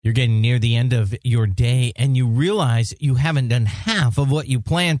You're getting near the end of your day and you realize you haven't done half of what you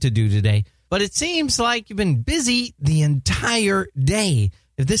planned to do today, but it seems like you've been busy the entire day.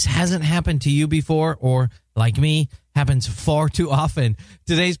 If this hasn't happened to you before, or like me, happens far too often,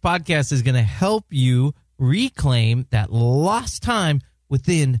 today's podcast is going to help you reclaim that lost time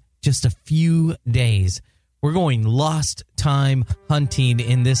within just a few days. We're going lost time hunting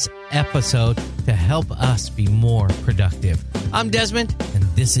in this episode to help us be more productive. I'm Desmond, and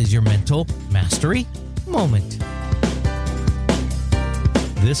this is your Mental Mastery Moment.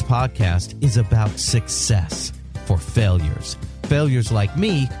 This podcast is about success for failures. Failures like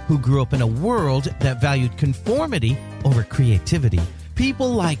me, who grew up in a world that valued conformity over creativity. People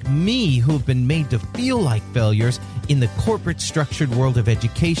like me who have been made to feel like failures in the corporate structured world of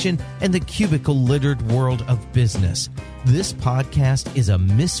education and the cubicle littered world of business. This podcast is a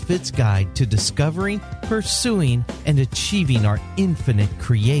misfit's guide to discovering, pursuing, and achieving our infinite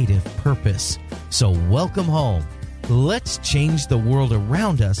creative purpose. So welcome home. Let's change the world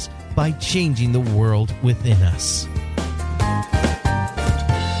around us by changing the world within us.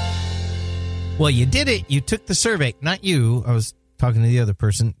 Well, you did it. You took the survey. Not you. I was talking to the other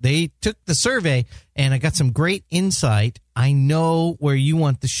person. They took the survey, and I got some great insight. I know where you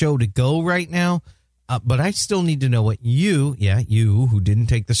want the show to go right now, but I still need to know what you who didn't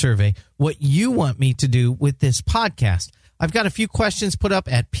take the survey, what you want me to do with this podcast. I've got a few questions put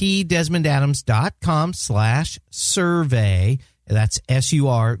up at pdesmondadams.com/survey. That's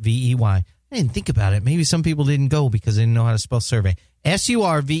survey. I didn't think about it. Maybe some people didn't go because they didn't know how to spell survey.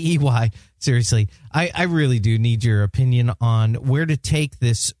 survey. Seriously, I really do need your opinion on where to take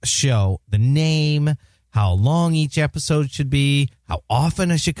this show, the name, how long each episode should be, how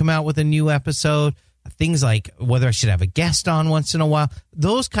often I should come out with a new episode, things like whether I should have a guest on once in a while,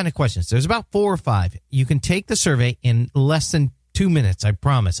 those kind of questions. There's about 4 or 5. You can take the survey in less than 2 minutes, I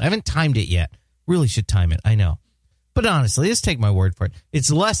promise. I haven't timed it yet. Really should time it, I know. But honestly, just take my word for it.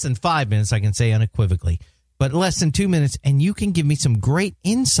 It's less than 5 minutes, I can say unequivocally. But less than 2 minutes, and you can give me some great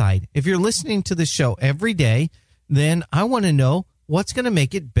insight. If you're listening to the show every day, then I want to know what's going to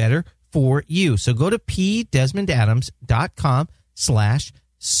make it better for you. So go to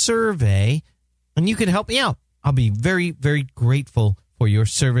pdesmondadams.com/survey, and you can help me out. I'll be very, very grateful for your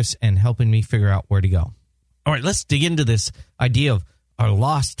service and helping me figure out where to go. All right, let's dig into this idea of our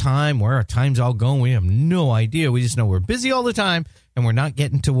lost time, where our time's all going. We have no idea. We just know we're busy all the time, and we're not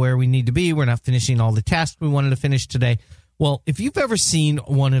getting to where we need to be. We're not finishing all the tasks we wanted to finish today. Well, if you've ever seen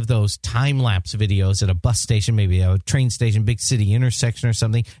one of those time-lapse videos at a bus station, maybe a train station, big city intersection or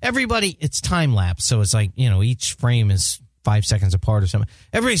something, it's time-lapse. So it's like, each frame is 5 seconds apart or something.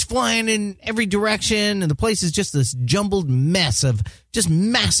 Everybody's flying in every direction, and the place is just this jumbled mess of just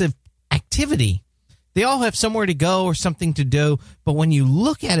massive activity. They all have somewhere to go or something to do, but when you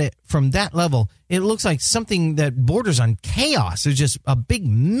look at it from that level, it looks like something that borders on chaos. There's just a big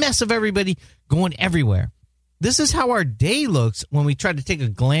mess of everybody going everywhere. This is how our day looks when we try to take a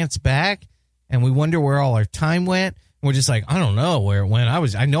glance back and we wonder where all our time went. We're just like, I don't know where it went.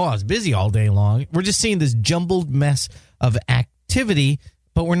 I know I was busy all day long. We're just seeing this jumbled mess of activity,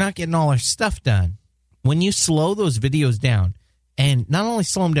 but we're not getting all our stuff done. When you slow those videos down, and not only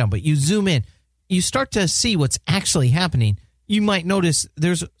slow them down, but you zoom in, you start to see what's actually happening. You might notice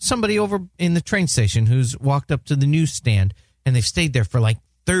there's somebody over in the train station who's walked up to the newsstand, and they've stayed there for like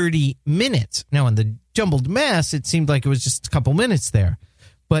 30 minutes. Now, in the jumbled mess, it seemed like it was just a couple minutes there.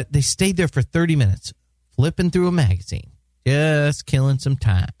 But they stayed there for 30 minutes, flipping through a magazine, just killing some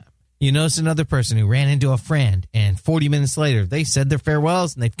time. You notice another person who ran into a friend, and 40 minutes later, they said their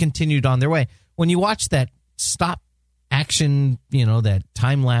farewells, and they've continued on their way. When you watch that stop action, that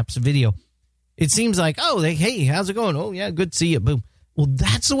time-lapse video, it seems like, hey, how's it going? Oh, yeah, good to see you. Boom. Well,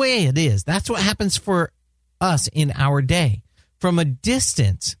 that's the way it is. That's what happens for us in our day. From a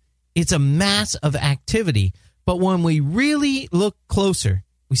distance, it's a mass of activity. But when we really look closer,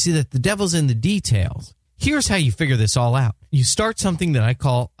 we see that the devil's in the details. Here's how you figure this all out. You start something that I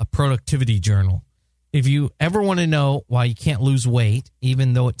call a productivity journal. If you ever want to know why you can't lose weight,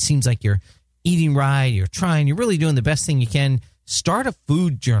 even though it seems like you're eating right, you're really doing the best thing you can, start a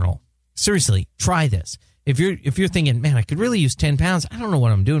food journal. Seriously, try this. If you're thinking, man, I could really use 10 pounds. I don't know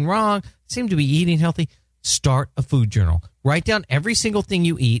what I'm doing wrong. I seem to be eating healthy. Start a food journal. Write down every single thing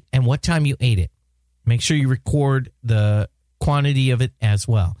you eat and what time you ate it. Make sure you record the quantity of it as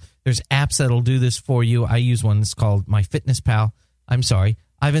well. There's apps that'll do this for you. I use one that's called MyFitnessPal.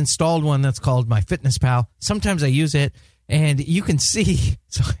 I've installed one that's called MyFitnessPal. Sometimes I use it, and you can see.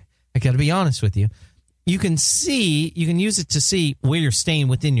 So I got to be honest with you. You can use it to see where you're staying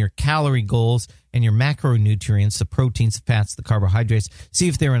within your calorie goals and your macronutrients, the proteins, the fats, the carbohydrates. See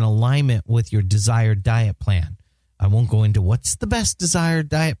if they're in alignment with your desired diet plan. I won't go into what's the best desired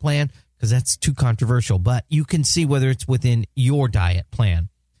diet plan because that's too controversial, but you can see whether it's within your diet plan.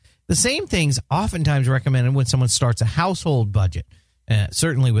 The same things oftentimes recommended when someone starts a household budget.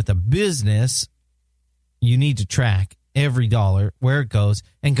 Certainly with a business, you need to track every dollar, where it goes,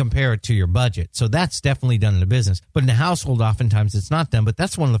 and compare it to your budget. So that's definitely done in a business. But in a household, oftentimes it's not done. But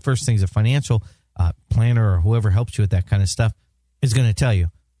that's one of the first things a financial planner or whoever helps you with that kind of stuff is going to tell you.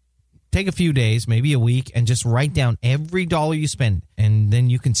 Take a few days, maybe a week, and just write down every dollar you spend, and then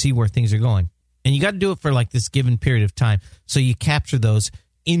you can see where things are going. And you got to do it for like this given period of time so you capture those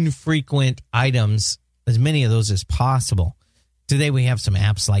infrequent items, as many of those as possible. Today we have some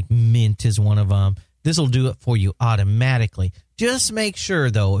apps like Mint is one of them. This will do it for you automatically. Just make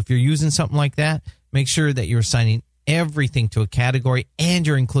sure, though, if you're using something like that, make sure that you're assigning everything to a category and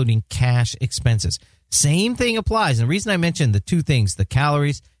you're including cash expenses. Same thing applies. And the reason I mentioned the two things, the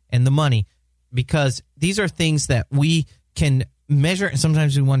calories and the money, because these are things that we can measure. And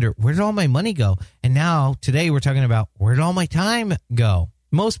sometimes we wonder, where did all my money go? And now today we're talking about where did all my time go?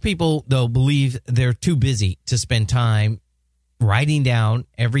 Most people, though, believe they're too busy to spend time writing down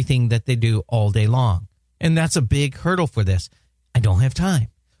everything that they do all day long. And that's a big hurdle for this. I don't have time.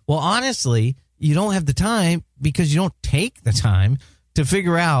 Well, honestly, you don't have the time because you don't take the time to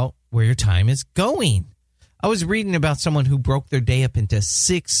figure out where your time is going. I was reading about someone who broke their day up into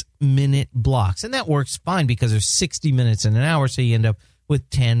 6-minute blocks, and that works fine because there's 60 minutes in an hour, so you end up with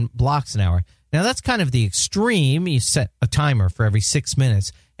 10 blocks an hour. Now, that's kind of the extreme. You set a timer for every 6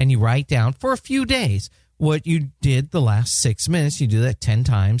 minutes, and you write down for a few days what you did the last 6 minutes. You do that 10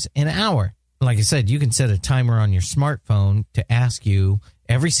 times an hour. Like I said, you can set a timer on your smartphone to ask you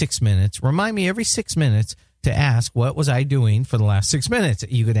every 6 minutes. Remind me every 6 minutes to ask, what was I doing for the last 6 minutes?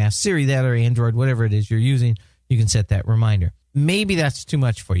 You could ask Siri that or Android, whatever it is you're using. You can set that reminder. Maybe that's too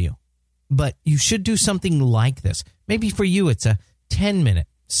much for you, but you should do something like this. Maybe for you, it's a 10-minute,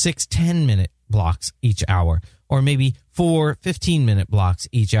 6 10-minute blocks each hour, or maybe 4 15-minute blocks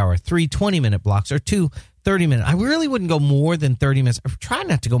each hour, 3 20-minute blocks, or 2 30-minute. I really wouldn't go more than 30 minutes. Try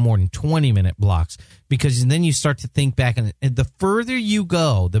not to go more than 20-minute blocks, because then you start to think back, and the further you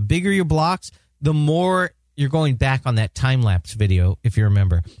go, the bigger your blocks, the more you're going back on that time-lapse video, if you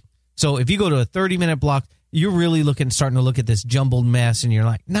remember. So if you go to a 30-minute block, you're really starting to look at this jumbled mess, and you're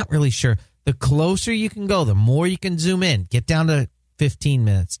like, not really sure. The closer you can go, the more you can zoom in. Get down to 15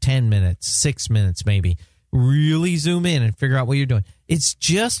 minutes, 10 minutes, 6 minutes maybe. Really zoom in and figure out what you're doing. It's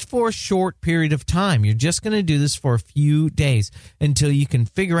just for a short period of time. You're just going to do this for a few days until you can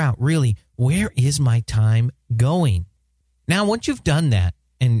figure out really, where is my time going? Now, once you've done that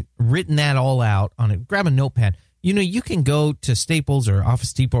and written that all out on it, grab a notepad. You can go to Staples or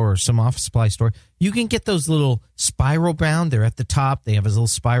Office Depot or some office supply store. You can get those little spiral bound. They're at the top. They have a little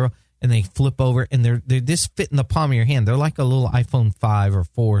spiral, and they flip over, and they're this fit in the palm of your hand. They're like a little iPhone 5 or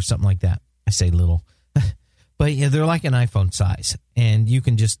 4 or something like that. I say little. But yeah, they're like an iPhone size, and you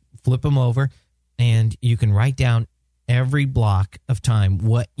can just flip them over, and you can write down every block of time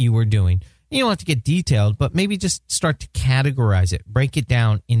what you were doing. You don't have to get detailed, but maybe just start to categorize it. Break it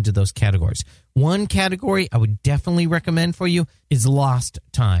down into those categories. One category I would definitely recommend for you is lost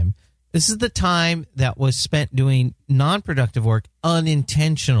time. This is the time that was spent doing non-productive work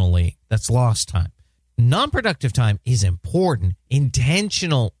unintentionally. That's lost time. Non-productive time is important.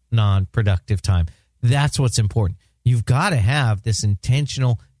 Intentional non-productive time. That's what's important. You've got to have this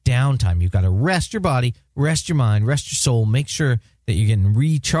intentional downtime. You've got to rest your body, rest your mind, rest your soul. Make sure that you're getting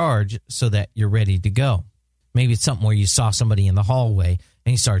recharged so that you're ready to go. Maybe it's something where you saw somebody in the hallway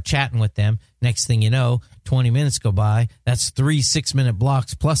and you start chatting with them. Next thing you know, 20 minutes go by. That's 3 6-minute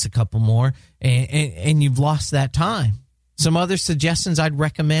blocks plus a couple more, and you've lost that time. Some other suggestions I'd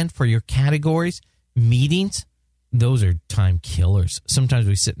recommend for your categories: meetings. Those are time killers. Sometimes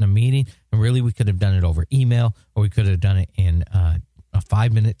we sit in a meeting, and really we could have done it over email, or we could have done it in a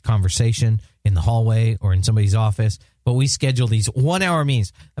 5-minute conversation in the hallway or in somebody's office. But we schedule these 1-hour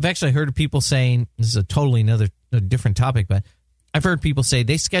meetings. I've actually heard of people saying, this is a totally different topic, but I've heard people say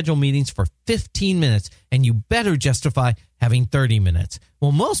they schedule meetings for 15 minutes, and you better justify having 30 minutes.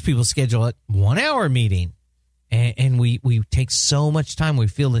 Well, most people schedule a 1-hour meeting, and we take so much time. We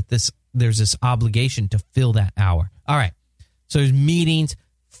feel that there's this obligation to fill that hour. All right. So there's meetings.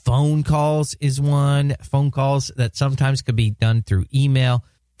 Phone calls is one. Phone calls that sometimes could be done through email.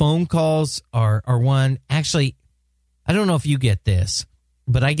 Phone calls are one. Actually, I don't know if you get this,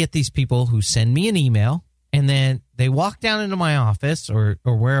 but I get these people who send me an email, and then they walk down into my office or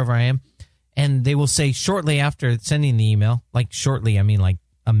wherever I am, and they will say shortly after sending the email, like shortly, I mean like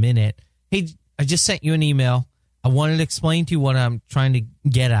a minute, "Hey, I just sent you an email. I wanted to explain to you what I'm trying to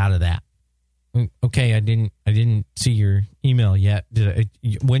get out of that. Okay, I didn't see your email yet.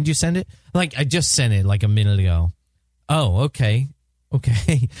 When did you send it? Like, I just sent it like a minute ago. Oh, okay.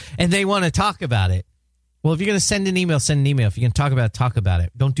 And they want to talk about it. Well, if you're going to send an email, send an email. If you're going to talk about it, talk about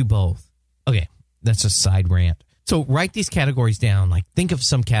it. Don't do both. Okay, that's a side rant. So write these categories down. Like, think of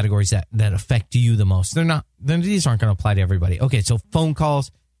some categories that affect you the most. These aren't going to apply to everybody. Okay, so phone calls,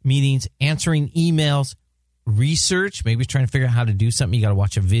 meetings, answering emails, research, maybe trying to figure out how to do something. You got to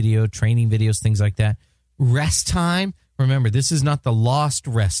watch a video, training videos, things like that. Rest time. Remember, this is not the lost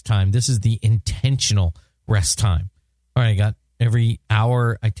rest time. This is the intentional rest time. All right, I got every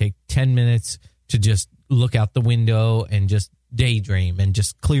hour, I take 10 minutes to just look out the window and just daydream and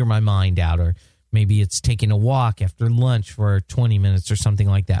just clear my mind out. Or maybe it's taking a walk after lunch for 20 minutes or something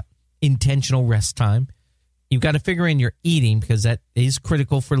like that. Intentional rest time. You've got to figure in your eating, because that is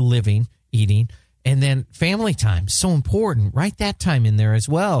critical for living, eating. And then family time, so important. Write that time in there as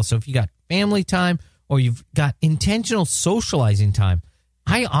well. So if you got family time or you've got intentional socializing time,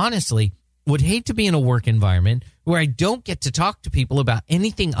 I honestly would hate to be in a work environment where I don't get to talk to people about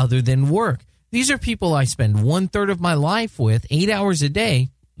anything other than work. These are people I spend 1/3 of my life with, 8 hours a day,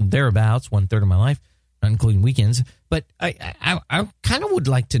 thereabouts, 1/3 of my life, not including weekends. But I kind of would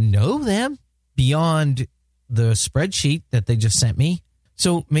like to know them beyond the spreadsheet that they just sent me.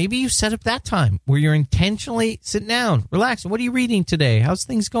 So maybe you set up that time where you're intentionally sitting down, relaxing. What are you reading today? How's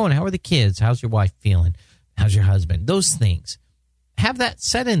things going? How are the kids? How's your wife feeling? How's your husband? Those things. Have that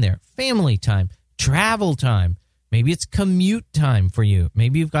set in there. Family time, travel time. Maybe it's commute time for you.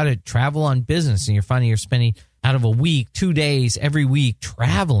 Maybe you've got to travel on business and you're finding you're spending out of a week, 2 days every week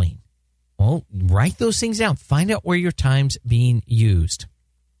traveling. Well, write those things down. Find out where your time's being used.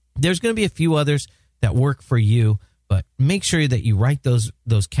 There's going to be a few others that work for you, but make sure that you write those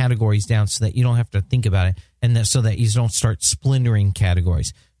categories down so that you don't have to think about it, and so that you don't start splintering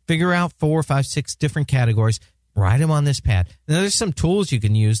categories. Figure out 4, 5, 6 different categories. Write them on this pad. Now, there's some tools you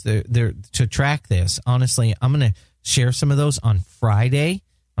can use there to track this. Honestly, I'm going to share some of those on Friday's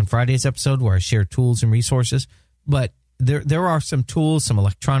episode, where I share tools and resources. But there are some tools, some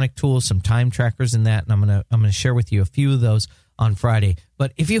electronic tools, some time trackers in that, and I'm going to share with you a few of those on Friday.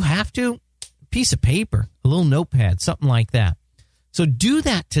 But if you have to, a piece of paper, a little notepad, something like that. So do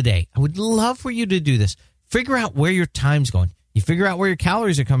that today. I would love for you to do this. Figure out where your time's going. You figure out where your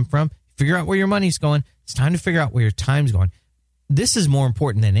calories are coming from. Figure out where your money's going. It's time to figure out where your time's going. This is more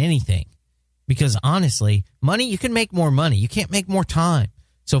important than anything, because honestly, money, you can make more money. You can't make more time.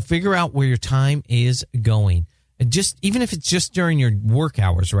 So figure out where your time is going. And even if it's just during your work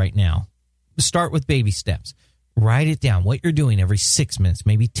hours right now, start with baby steps. Write it down, what you're doing every 6 minutes,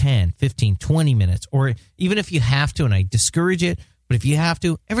 maybe 10, 15, 20 minutes, or even if you have to, and I discourage it, but if you have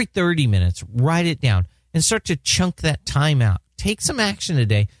to, every 30 minutes, write it down and start to chunk that time out. Take some action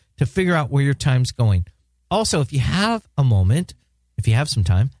today to figure out where your time's going. Also, if you have a moment, if you have some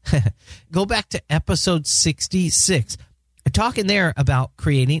time, go back to episode 66. I talk in there about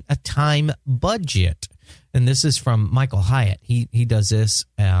creating a time budget. And this is from Michael Hyatt. He does this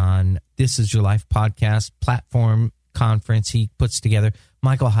on This Is Your Life podcast platform conference he puts together.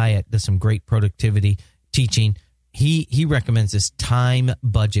 Michael Hyatt does some great productivity teaching. He recommends this time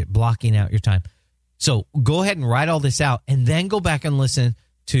budget, blocking out your time. So go ahead and write all this out, and then go back and listen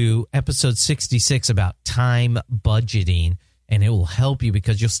to episode 66 about time budgeting, and it will help you,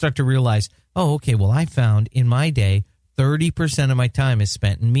 because you'll start to realize, oh, okay, well, I found in my day 30% of my time is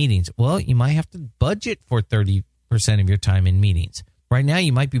spent in meetings. Well, you might have to budget for 30% of your time in meetings. Right now,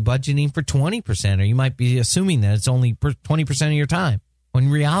 you might be budgeting for 20%, or you might be assuming that it's only 20% of your time. When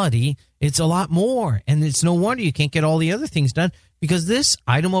in reality, it's a lot more, and it's no wonder you can't get all the other things done, because this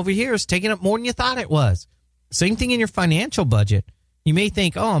item over here is taking up more than you thought it was. Same thing in your financial budget. You may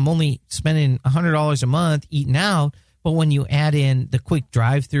think, oh, I'm only spending $100 a month eating out. But when you add in the quick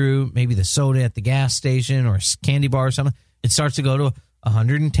drive-through, maybe the soda at the gas station or a candy bar or something, it starts to go to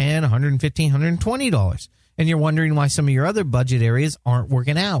 $110, $115, $120. And you're wondering why some of your other budget areas aren't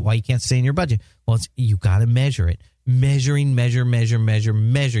working out, why you can't stay in your budget. Well, you got to measure it. Measure.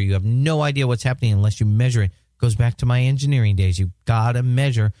 You have no idea what's happening unless you measure it. Goes back to my engineering days. You got to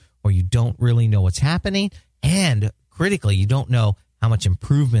measure, or you don't really know what's happening. And critically, you don't know how much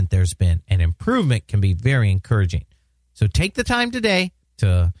improvement there's been. And improvement can be very encouraging. So take the time today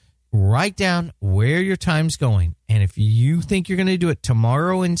to write down where your time's going. And if you think you're going to do it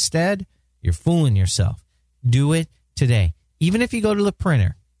tomorrow instead, you're fooling yourself. Do it today. Even if you go to the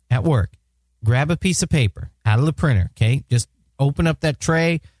printer at work, grab a piece of paper out of the printer, okay? Just open up that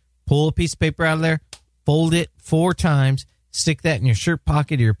tray, pull a piece of paper out of there, fold it 4 times, Stick that in your shirt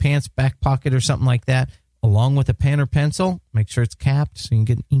pocket or your pants back pocket or something like that, along with a pen or pencil. Make sure it's capped so you can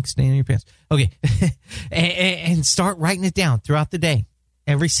get an ink stain on your pants. Okay. and start writing it down throughout the day,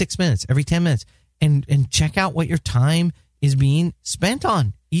 every 6 minutes, every 10 minutes, and check out what your time is being spent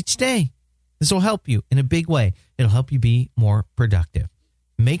on each day. This will help you in a big way. It'll help you be more productive.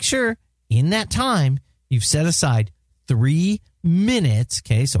 Make sure in that time you've set aside 3 minutes,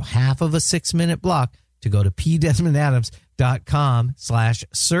 okay, so half of a 6-minute block, to go to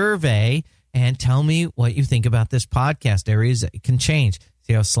pdesmondadams.com/survey and tell me what you think about this podcast. Areas that can change.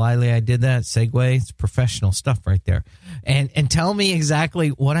 See how slyly I did that? Segue. It's professional stuff right there. And tell me exactly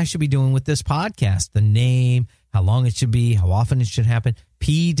what I should be doing with this podcast. The name, how long it should be, how often it should happen.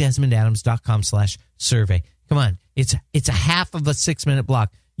 pdesmondadams.com/survey. Come on. It's a half of a 6-minute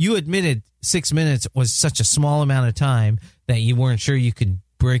block. You admitted 6 minutes was such a small amount of time that you weren't sure you could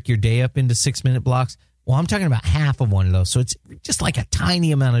break your day up into 6-minute blocks. Well, I'm talking about half of one of those. So it's just like a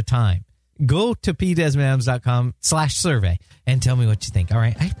tiny amount of time. Go to pdesmondadams.com/survey and tell me what you think. All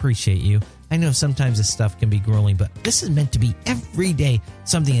right. I appreciate you. I know sometimes this stuff can be grueling, but this is meant to be every day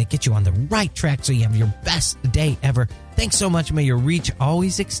something that gets you on the right track so you have your best day ever. Thanks so much. May your reach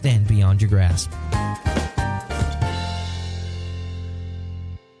always extend beyond your grasp.